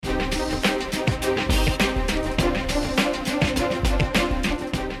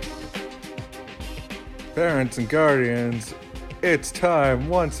Parents and guardians, it's time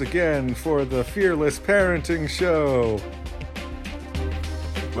once again for the Fearless Parenting Show.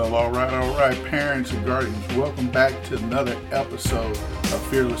 Well, all right, parents and guardians, welcome back to another episode of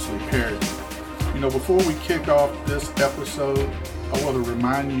Fearlessly Parenting. You know, before we kick off this episode, I want to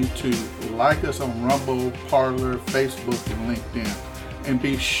remind you to like us on Rumble, Parler, Facebook, and LinkedIn. And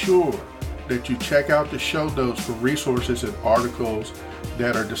be sure that you check out the show notes for resources and articles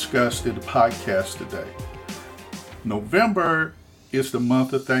that are discussed in the podcast today. November is the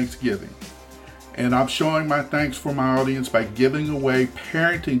month of Thanksgiving, and I'm showing my thanks for my audience by giving away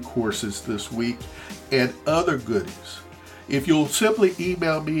parenting courses this week and other goodies. If you'll simply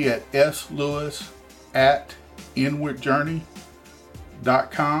email me at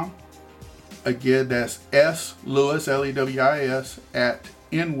slewis@inwardjourney.com. Again, that's slewis, Lewis, at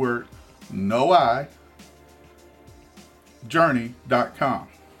inward, no I, journey.com.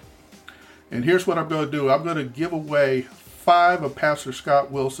 And here's what I'm going to do. I'm going to give away 5 of Pastor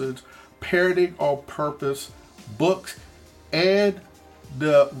Scott Wilson's Parenting on Purpose books and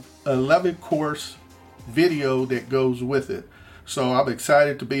the 11 course video that goes with it. So I'm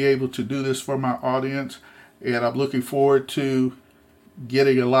excited to be able to do this for my audience, and I'm looking forward to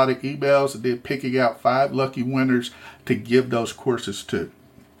getting a lot of emails and then picking out 5 lucky winners to give those courses to.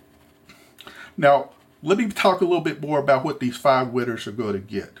 Now, let me talk a little bit more about what these 5 winners are going to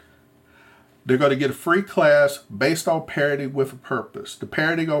get. They're going to get a free class based on Parenting with a Purpose. The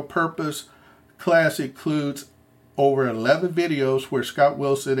Parenting on Purpose class includes over 11 videos where Scott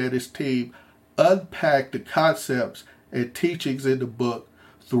Wilson and his team unpack the concepts and teachings in the book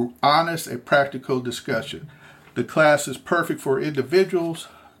through honest and practical discussion. The class is perfect for individuals,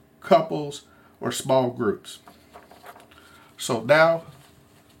 couples, or small groups. So now,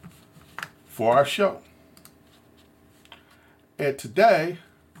 for our show. And today,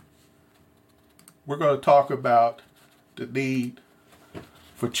 we're going to talk about the need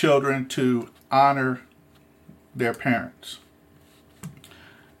for children to honor their parents.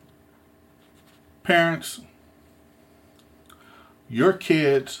 Parents, your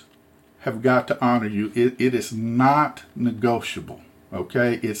kids have got to honor you. It is not negotiable,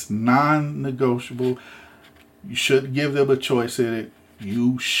 okay? It's non-negotiable. You shouldn't give them a choice in it.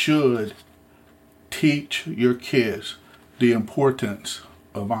 You should teach your kids the importance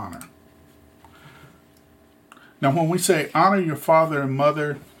of honor. Now, when we say honor your father and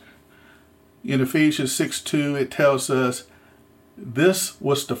mother, in Ephesians 6:2, it tells us this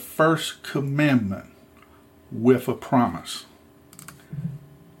was the first commandment with a promise.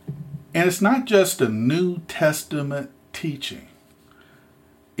 And it's not just a New Testament teaching.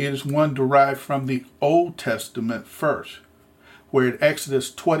 It is one derived from the Old Testament first, where in Exodus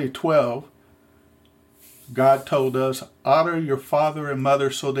 20:12, God told us, honor your father and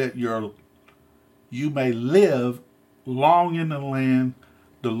mother so that you may live long in the land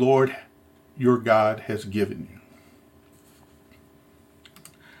the Lord your God has given you.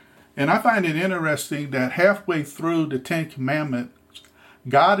 And I find it interesting that halfway through the 10 Commandments,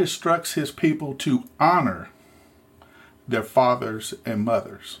 God instructs his people to honor their fathers and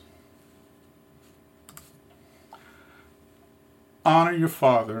mothers. Honor your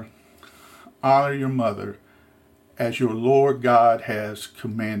father, honor your mother, as your Lord God has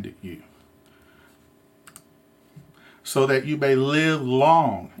commanded you, so that you may live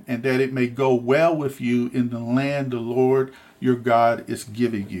long and that it may go well with you in the land the Lord your God is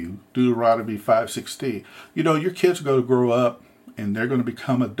giving you. Deuteronomy 5:16. You know, your kids are going to grow up and they're going to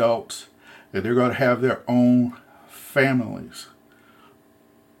become adults and they're going to have their own families.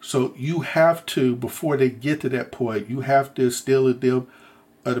 So you have to, before they get to that point, you have to instill in them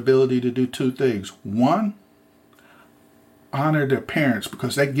an ability to do 2 things. One, honor their parents,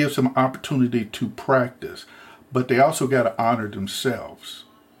 because that gives them opportunity to practice. But they also got to honor themselves.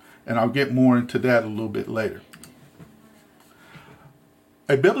 And I'll get more into that a little bit later.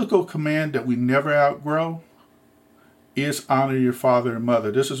 A biblical command that we never outgrow is honor your father and mother.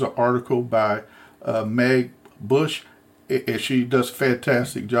 This is an article by Meg Bush, and she does a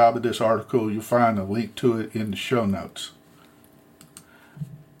fantastic job of this article. You'll find a link to it in the show notes.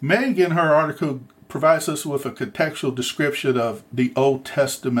 Meg, in her article, provides us with a contextual description of the Old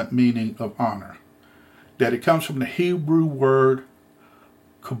Testament meaning of honor. That it comes from the Hebrew word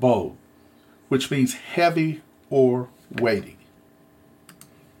kabod, which means heavy or weighty.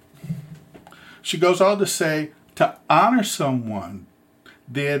 She goes on to say, to honor someone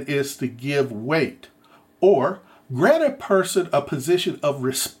then is to give weight or grant a person a position of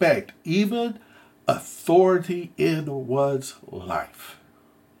respect, even authority in one's life.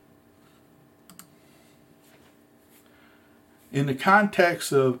 In the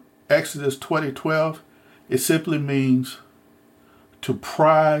context of Exodus 20:12, It simply means to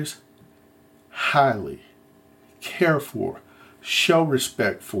prize highly, care for, show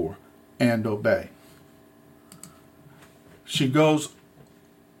respect for, and obey. She goes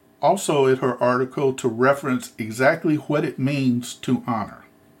also in her article to reference exactly what it means to honor.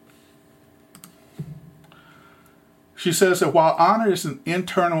 She says that while honor is an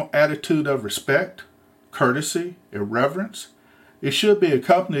internal attitude of respect, courtesy, and reverence, it should be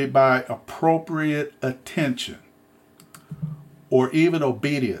accompanied by appropriate attention or even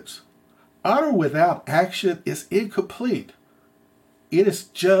obedience. Honor without action is incomplete. It is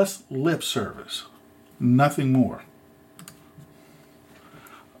just lip service, nothing more.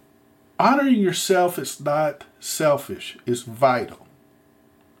 Honoring yourself is not selfish, it's vital.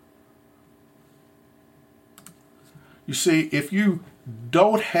 You see, if you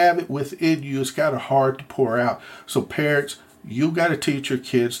don't have it within you, it's kind of hard to pour out. So parents, you got to teach your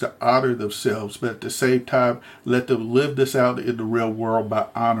kids to honor themselves, but at the same time, let them live this out in the real world by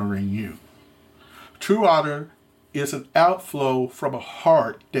honoring you. True honor is an outflow from a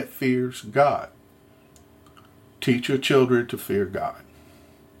heart that fears God. Teach your children to fear God.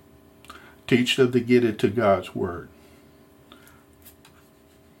 Teach them to get into God's word.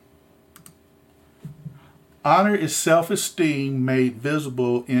 Honor is self-esteem made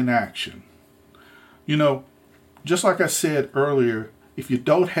visible in action. You know, just like I said earlier, if you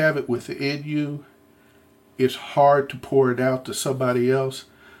don't have it within you, it's hard to pour it out to somebody else.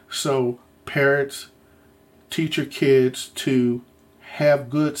 So parents, teach your kids to have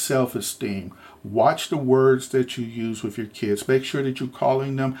good self-esteem. Watch the words that you use with your kids. Make sure that you're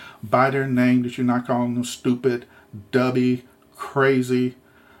calling them by their name, that you're not calling them stupid, dubby, crazy.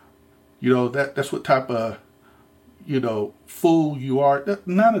 You know, that's what type of, fool you are.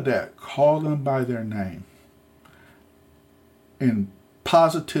 None of that. Call them by their name. And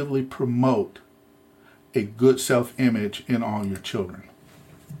positively promote a good self-image in all your children.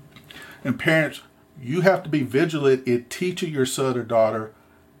 And parents, you have to be vigilant in teaching your son or daughter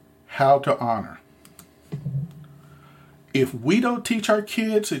how to honor. If we don't teach our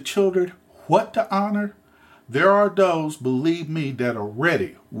kids and children what to honor, there are those, believe me, that are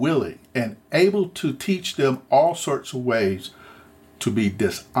ready, willing, and able to teach them all sorts of ways to be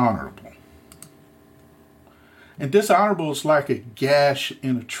dishonorable. And dishonorable is like a gash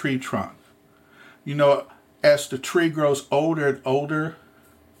in a tree trunk. You know, as the tree grows older and older,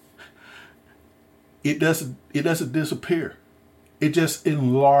 it doesn't disappear. It just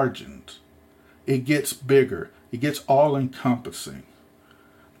enlarges. It gets bigger. It gets all-encompassing.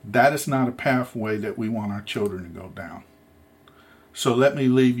 That is not a pathway that we want our children to go down. So let me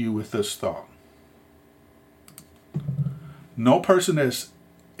leave you with this thought. No person was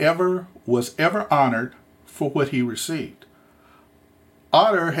ever honored for what he received.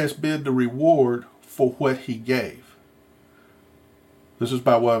 Honor has been the reward for what he gave. This is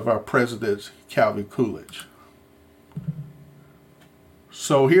by one of our presidents, Calvin Coolidge.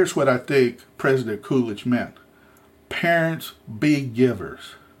 So here's what I think President Coolidge meant. Parents, be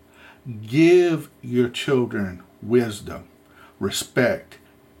givers. Give your children wisdom, respect,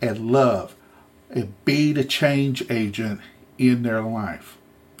 and love, and be the change agent in their life.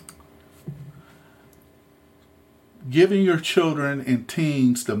 Giving your children and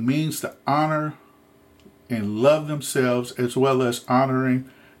teens the means to honor and love themselves, as well as honoring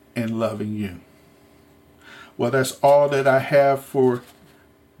and loving you. Well, that's all that I have for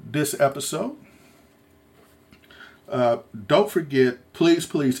this episode. Don't forget, please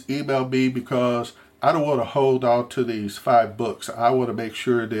email me, because I don't want to hold on to these 5 books. I want to make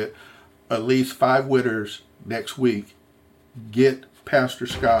sure that at least 5 winners next week get Pastor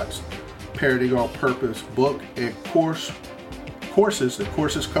Scott's Parenting on Purpose book and courses. The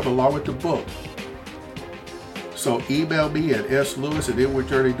courses come along with the book. So email me at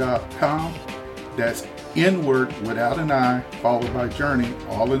slewis@inwardjourney.com. That's inward without an I, followed by journey,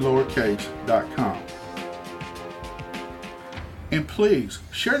 all in lowercase.com. And please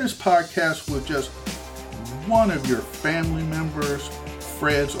share this podcast with just one of your family members,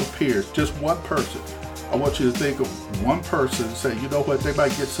 friends, or peers, just one person. I want you to think of one person and say, you know what, they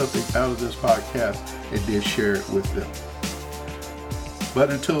might get something out of this podcast, and then share it with them.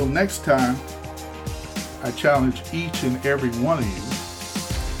 But until next time, I challenge each and every one of you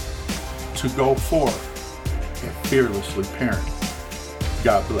to go forth and fearlessly parent.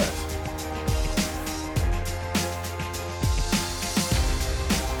 God bless.